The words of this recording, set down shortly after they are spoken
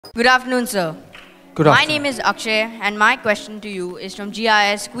Good afternoon, sir. Good My afternoon. name is Akshay, and my question to you is from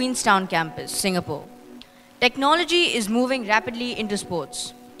GIS Queenstown campus, Singapore. Technology is moving rapidly into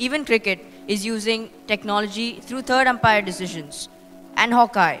sports. Even cricket is using technology through third umpire decisions and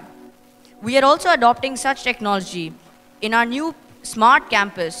Hawkeye. We are also adopting such technology in our new smart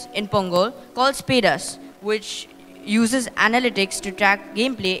campus in Pongol called Spadas, which uses analytics to track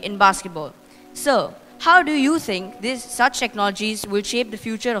gameplay in basketball. Sir, how do you think such technologies will shape the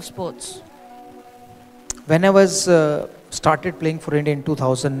future of sports? When I was started playing for India in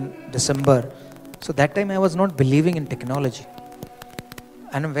 2000 December, so that time I was not believing in technology.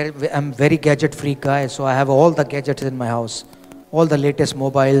 And I'm very gadget freak guy, so I have all the gadgets in my house, all the latest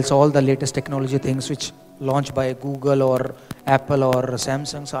mobiles, all the latest technology things which launched by Google or Apple or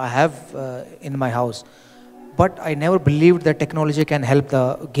Samsung. So I have in my house, but I never believed that technology can help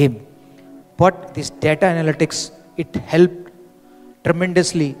the game. But this data analytics, it helped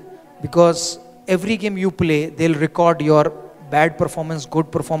tremendously because every game you play, they'll record your bad performance,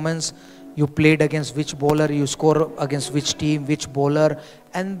 good performance, you played against which bowler, you score against which team, which bowler,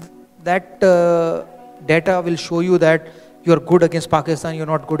 and that data will show you that you're good against Pakistan, you're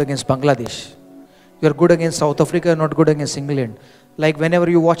not good against Bangladesh. You're good against South Africa, you're not good against England. Like whenever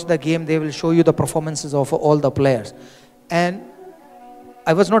you watch the game, they will show you the performances of all the players. And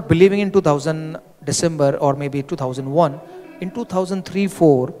I was not believing in 2000 December or maybe 2001. In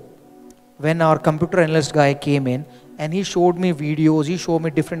 2003-4, when our computer analyst guy came in and he showed me videos, he showed me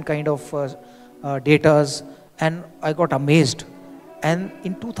different kind of datas, and I got amazed. And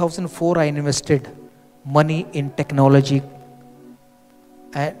in 2004, I invested money in technology,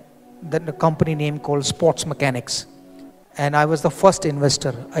 and then a company name called Sports Mechanics. And I was the first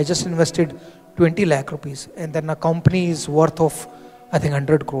investor. I just invested 20 lakh rupees, and then a company is worth of, I think,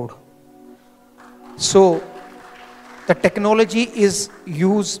 100 crore. So the technology is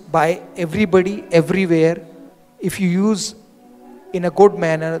used by everybody, everywhere. If you use in a good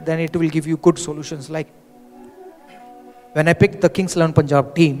manner, then it will give you good solutions. Like when I picked the Kings 11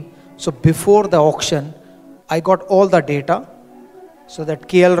 Punjab team, so before the auction, I got all the data. So that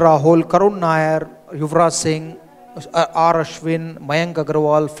KL Rahul, Karun Nair, Yuvraj Singh, R. Ashwin, Mayank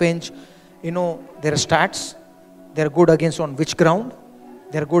Agarwal, Finch, their stats. They're good against on which ground,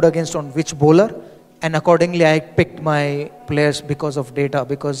 they're good against on which bowler, and accordingly I picked my players because of data,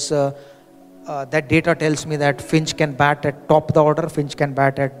 because that data tells me that Finch can bat at top the order, Finch can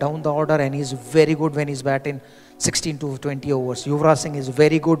bat at down the order, and he's very good when he's batting 16 to 20 overs. Yuvraj Singh is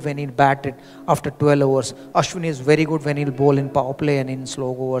very good when he batted after 12 overs. Ashwin is very good when he'll bowl in power play and in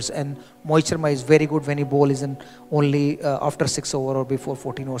slow overs. And Mohit Sharma is very good when he bowls in only after 6 overs or before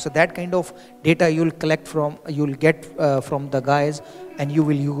 14 overs. So that kind of data you'll get from the guys, and you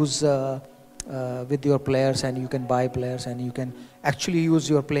will use with your players, and you can buy players, and you can actually use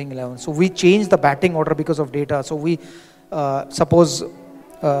your playing 11. So we changed the batting order because of data. So we suppose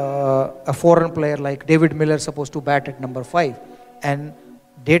a foreign player like David Miller is supposed to bat at number 5, and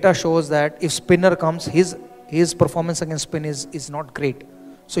data shows that if spinner comes, his performance against spin is not great.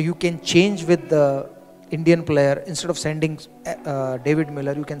 So you can change with the Indian player. Instead of sending David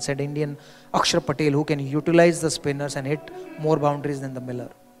Miller, you can send Indian Akshar Patel, who can utilize the spinners and hit more boundaries than the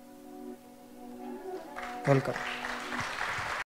Miller. Welcome.